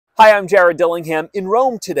Hi, I'm Jared Dillingham in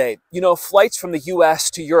Rome today. You know, flights from the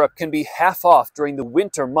US to Europe can be half off during the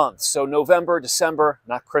winter months. So November, December,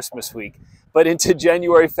 not Christmas week, but into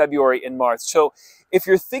January, February, and March. So if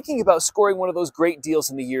you're thinking about scoring one of those great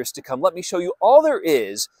deals in the years to come, let me show you all there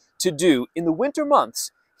is to do in the winter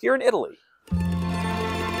months here in Italy.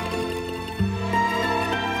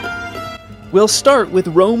 We'll start with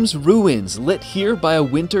Rome's ruins, lit here by a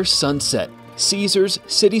winter sunset. Caesar's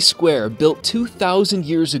city square, built 2,000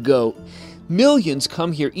 years ago. Millions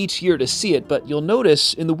come here each year to see it, but you'll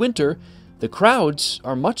notice in the winter, the crowds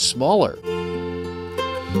are much smaller.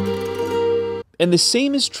 And the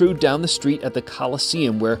same is true down the street at the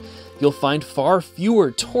Colosseum, where you'll find far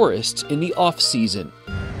fewer tourists in the off-season.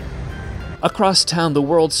 Across town, the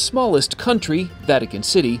world's smallest country, Vatican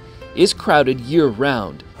City, is crowded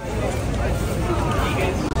year-round.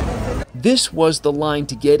 This was the line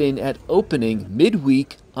to get in at opening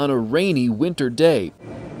midweek on a rainy winter day.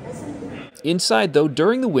 Inside, though,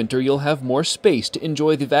 during the winter, you'll have more space to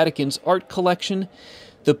enjoy the Vatican's art collection,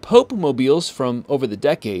 the Pope-mobiles from over the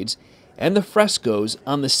decades, and the frescoes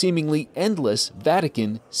on the seemingly endless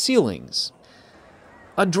Vatican ceilings.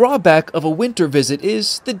 A drawback of a winter visit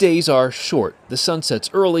is the days are short. The sun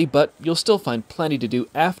sets early, but you'll still find plenty to do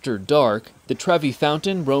after dark. The Trevi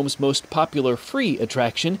Fountain, Rome's most popular free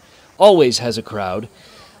attraction, always has a crowd.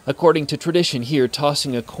 According to tradition here,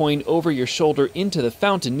 tossing a coin over your shoulder into the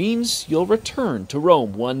fountain means you'll return to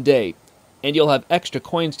Rome one day. And you'll have extra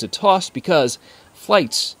coins to toss because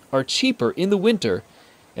flights are cheaper in the winter,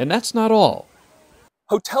 and that's not all.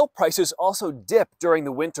 Hotel prices also dip during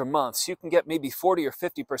the winter months. You can get maybe 40 or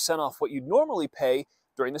 50% off what you'd normally pay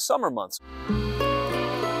during the summer months.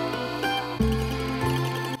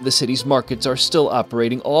 The city's markets are still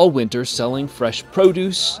operating all winter, selling fresh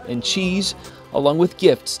produce and cheese, along with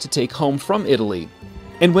gifts to take home from Italy.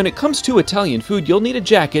 And when it comes to Italian food, you'll need a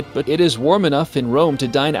jacket, but it is warm enough in Rome to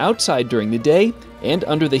dine outside during the day and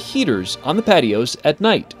under the heaters on the patios at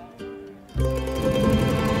night.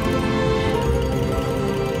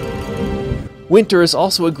 Winter is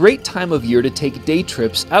also a great time of year to take day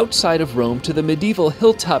trips outside of Rome to the medieval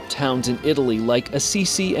hilltop towns in Italy like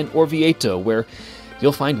Assisi and Orvieto, where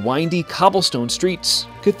you'll find windy cobblestone streets,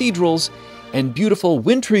 cathedrals, and beautiful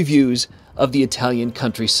wintry views of the Italian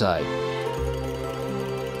countryside.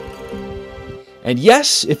 And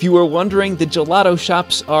yes, if you were wondering, the gelato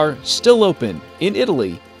shops are still open in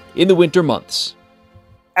Italy in the winter months.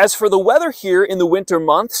 As for the weather here in the winter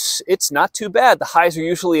months, it's not too bad. The highs are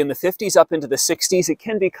usually in the 50s up into the 60s. It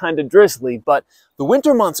can be kind of drizzly, but the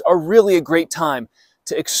winter months are really a great time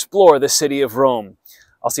to explore the city of Rome.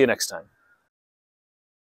 I'll see you next time.